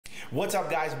What's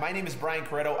up, guys? My name is Bryan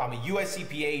Carreto. I'm a US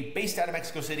CPA based out of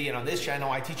Mexico City, and on this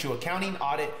channel, I teach you accounting,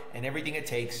 audit, and everything it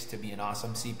takes to be an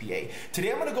awesome CPA.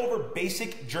 Today, I'm gonna go over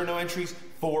basic journal entries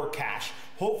for cash.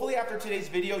 Hopefully, after today's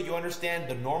video, you understand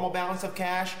the normal balance of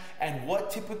cash and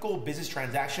what typical business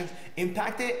transactions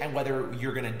impact it and whether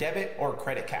you're gonna debit or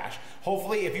credit cash.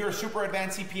 Hopefully, if you're a super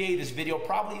advanced CPA, this video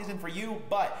probably isn't for you,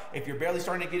 but if you're barely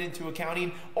starting to get into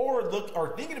accounting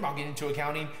or thinking about getting into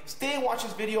accounting, stay and watch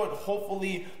this video and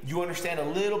hopefully you understand a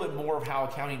little bit more of how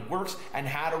accounting works and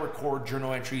how to record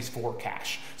journal entries for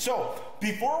cash. So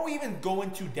before we even go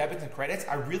into debits and credits,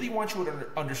 I really want you to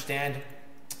understand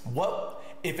what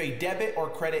if a debit or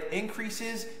credit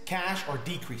increases cash or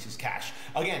decreases cash.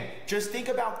 Again, just think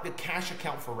about the cash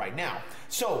account for right now.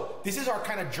 So this is our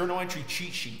kind of journal entry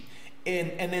cheat sheet.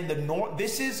 And then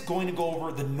this is going to go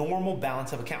over the normal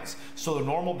balance of accounts. So the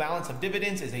normal balance of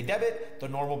dividends is a debit, the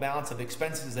normal balance of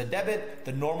expenses is a debit,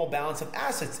 the normal balance of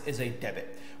assets is a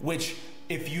debit, which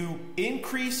if you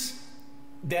increase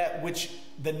that, which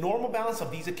the normal balance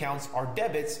of these accounts are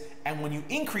debits, and when you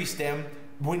increase them,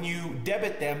 when you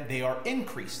debit them, they are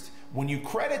increased. When you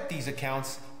credit these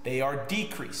accounts, they are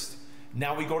decreased.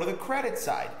 Now we go to the credit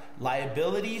side.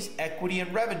 Liabilities, equity,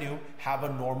 and revenue have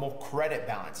a normal credit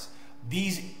balance.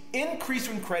 These increase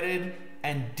when credited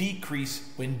and decrease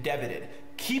when debited.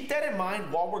 Keep that in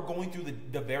mind while we're going through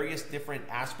the various different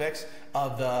aspects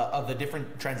of the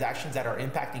different transactions that are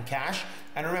impacting cash.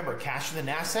 And remember, cash is an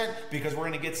asset because we're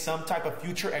going to get some type of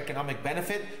future economic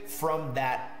benefit from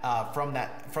that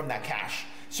cash.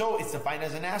 So it's defined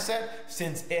as an asset.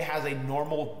 Since it has a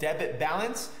normal debit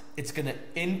balance, it's going to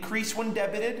increase when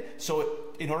debited. So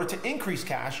in order to increase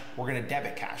cash, we're going to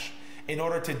debit cash. In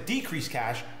order to decrease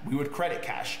cash, we would credit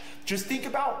cash. Just think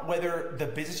about whether the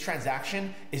business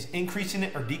transaction is increasing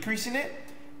it or decreasing it.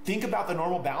 Think about the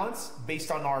normal balance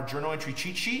based on our journal entry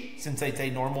cheat sheet. Since it's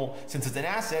an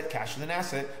asset, cash is an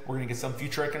asset, we're going to get some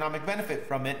future economic benefit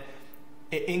from it.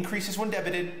 It increases when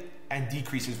debited and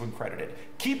decreases when credited.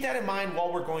 Keep that in mind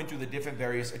while we're going through the different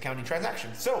various accounting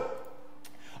transactions. So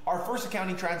our first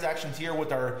accounting transactions here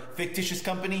with our fictitious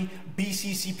company,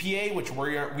 BC CPA, which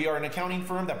we are an accounting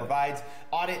firm that provides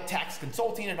audit, tax,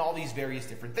 consulting, and all these various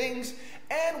different things.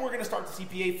 And we're gonna start the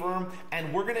CPA firm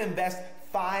and we're gonna invest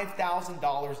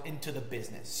 $5,000 into the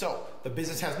business. So the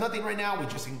business has nothing right now.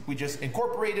 We just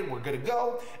incorporated, we're good to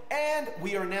go. And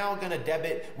we are now gonna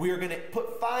we are gonna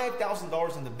put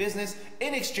 $5,000 in the business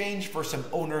in exchange for some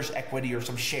owner's equity or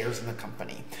some shares in the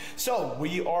company. So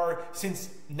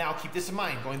now keep this in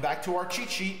mind, going back to our cheat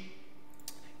sheet,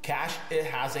 cash, it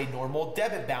has a normal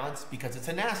debit balance because it's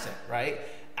an asset, right?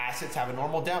 Assets have a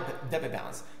normal debit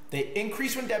balance. They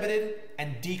increase when debited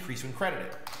and decrease when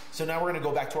credited. So now we're gonna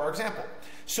go back to our example.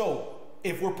 So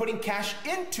if we're putting cash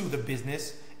into the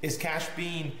business, is cash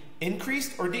being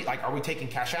increased or are we taking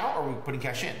cash out or are we putting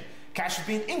cash in? Cash is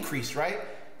being increased, right?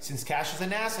 Since cash is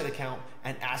an asset account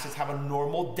and assets have a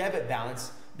normal debit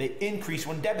balance, they increase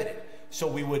when debited. So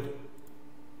we would,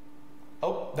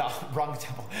 oh, no, wrong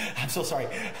example. I'm so sorry.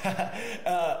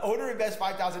 Owner invests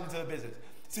 $5,000 into the business.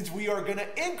 Since we are gonna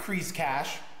increase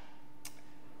cash,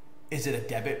 is it a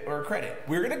debit or a credit?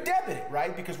 We're gonna debit it,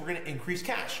 right? Because we're gonna increase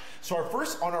cash. So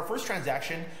on our first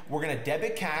transaction, we're gonna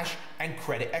debit cash and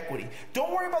credit equity.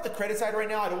 Don't worry about the credit side right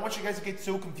now. I don't want you guys to get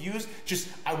so confused.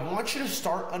 I want you to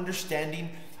start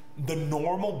understanding the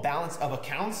normal balance of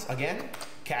accounts. Again,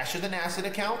 cash is an asset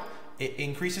account. It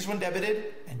increases when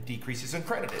debited and decreases when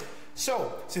credited.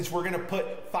 So since we're gonna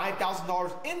put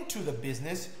 $5,000 into the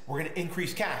business, we're gonna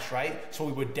increase cash, right? So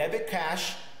we would debit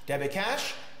cash,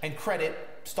 and credit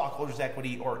stockholders'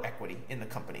 equity or equity in the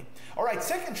company. All right,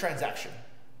 second transaction.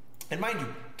 And mind you,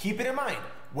 keep it in mind,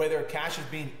 whether cash is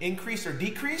being increased or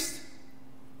decreased,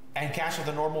 and cash has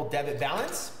a normal debit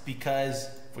balance, because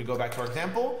if we go back to our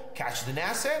example, cash is an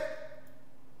asset.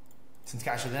 Since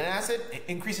cash is an asset, it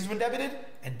increases when debited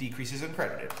and decreases when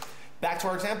credited. Back to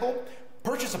our example,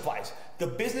 purchase supplies. The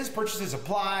business purchases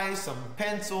supplies, some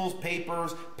pencils,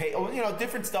 papers,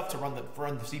 different stuff to run the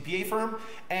CPA firm,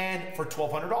 and for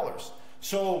 $1,200.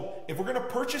 So if we're gonna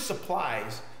purchase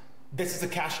supplies, this is a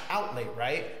cash outlay,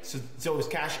 right? So is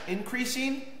cash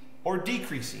increasing or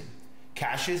decreasing?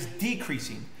 Cash is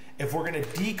decreasing. If we're gonna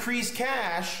decrease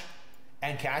cash,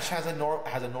 and cash has a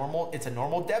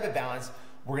normal debit balance,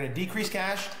 we're gonna decrease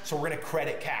cash, so we're gonna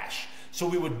credit cash. So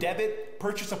we would debit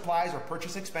purchase supplies or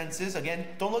purchase expenses. Again,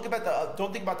 don't think about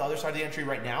the other side of the entry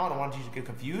right now. I don't want you to get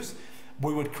confused.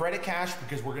 We would credit cash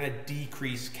because we're gonna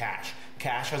decrease cash.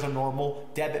 Cash has a normal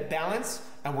debit balance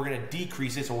and we're gonna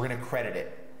decrease it, so we're gonna credit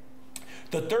it.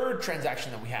 The third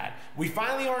transaction that we had, we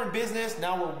finally are in business.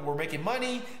 Now we're making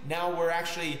money. Now we're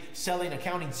actually selling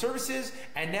accounting services.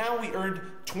 And now we earned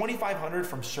 $2,500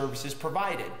 from services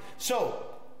provided. So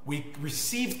we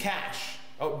received cash.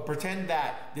 Oh, pretend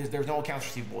that there's no accounts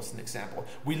receivable as an example.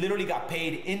 We literally got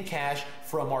paid in cash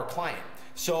from our client.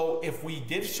 So if we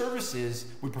did services,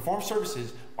 we performed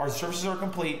services, our services are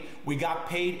complete, we got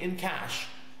paid in cash,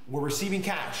 we're receiving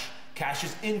cash. Cash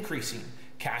is increasing.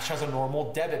 Cash has a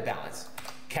normal debit balance.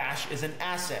 Cash is an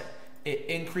asset. It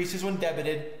increases when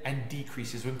debited and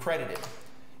decreases when credited.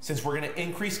 Since we're going to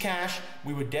increase cash,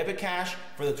 we would debit cash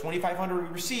for the $2,500 we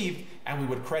received, and we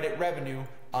would credit revenue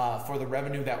for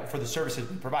the services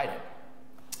we provided.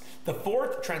 The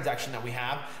fourth transaction that we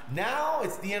have, now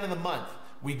it's the end of the month.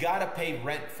 We got to pay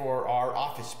rent for our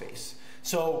office space.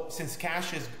 So since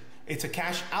it's a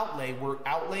cash outlay, we're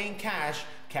outlaying cash.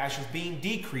 Cash is being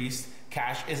decreased.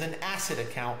 Cash is an asset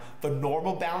account. The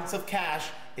normal balance of cash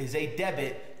is a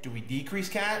debit. Do we decrease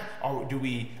cash, or do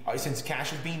we, since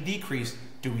cash is being decreased,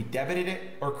 do we debit it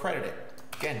or credit it?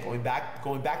 Again, going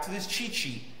back to this cheat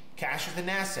sheet, cash is an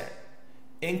asset.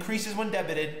 Increases when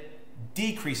debited,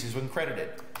 decreases when credited.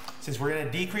 Since we're going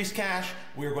to decrease cash,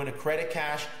 we're going to credit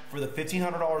cash for the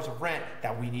 $1,500 of rent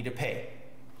that we need to pay.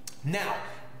 Now,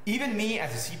 even me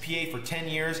as a CPA for 10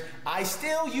 years, I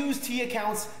still use T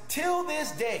accounts till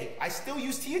this day. I still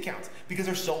use T accounts because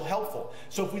they're so helpful.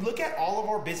 So if we look at all of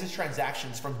our business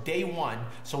transactions from day one,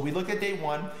 so we look at day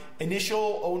one,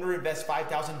 initial owner invests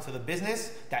 $5,000 into the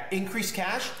business, that increased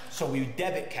cash, so we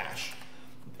debit cash.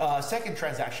 Second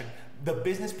transaction, the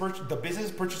business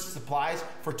purchases supplies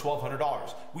for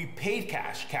 $1,200. We paid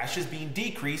cash. Cash is being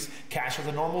decreased. Cash has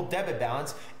a normal debit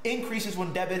balance. Increases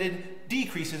when debited,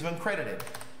 decreases when credited.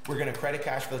 We're going to credit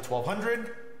cash for the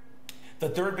 $1,200. The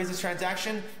third business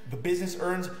transaction, the business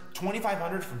earns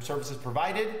 $2,500 from services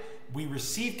provided. We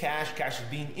receive cash. Cash is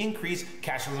being increased.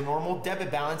 Cash has a normal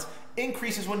debit balance.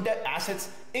 Increases when assets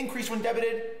increase when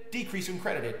debited, decrease when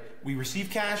credited. We receive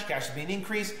cash. Cash is being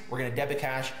increased. We're going to debit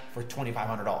cash for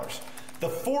 $2,500. The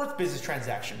fourth business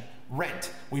transaction,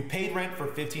 rent. We paid rent for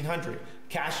 $1,500.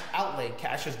 Cash outlay.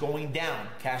 Cash is going down.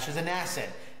 Cash is an asset.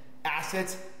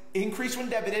 Assets increase when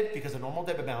debited because of normal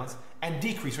debit balance and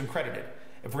decrease when credited.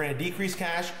 If we're going to decrease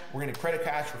cash, we're going to credit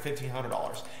cash for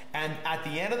 $1,500. And at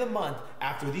the end of the month,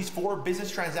 after these four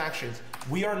business transactions,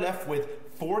 we are left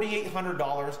with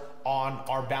 $4,800 on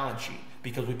our balance sheet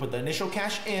because we put the initial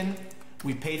cash in,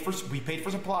 we paid for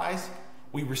supplies,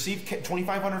 we received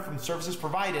 $2,500 from services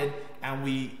provided, and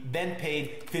we then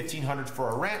paid $1,500 for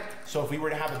our rent. So if we were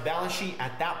to have a balance sheet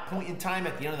at that point in time,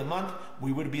 at the end of the month,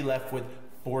 we would be left with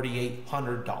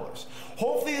 $4,800.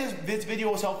 Hopefully this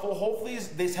video was helpful. Hopefully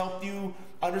this helped you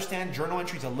understand journal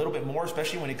entries a little bit more,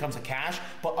 especially when it comes to cash.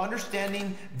 But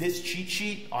understanding this cheat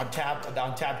sheet on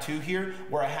tab 2 here,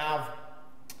 where I have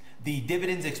the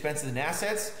dividends, expenses, and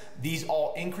assets, these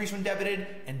all increase when debited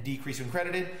and decrease when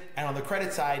credited. And on the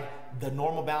credit side, the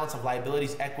normal balance of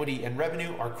liabilities, equity, and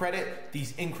revenue are credit.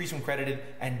 These increase when credited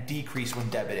and decrease when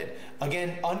debited.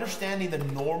 Again, understanding the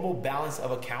normal balance of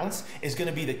accounts is going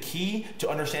to be the key to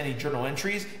understanding journal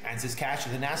entries. And since cash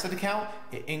is an asset account,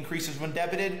 it increases when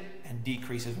debited and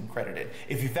decreases when credited.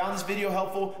 If you found this video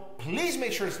helpful, please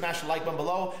make sure to smash the like button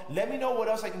below. Let me know what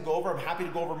else I can go over. I'm happy to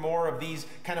go over more of these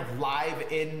kind of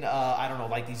live in, I don't know,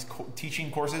 like these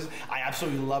teaching courses. I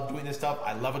absolutely love doing this stuff.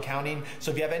 I love accounting.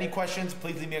 So if you have any questions,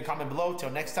 please leave me a comment below. Till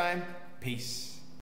next time, peace.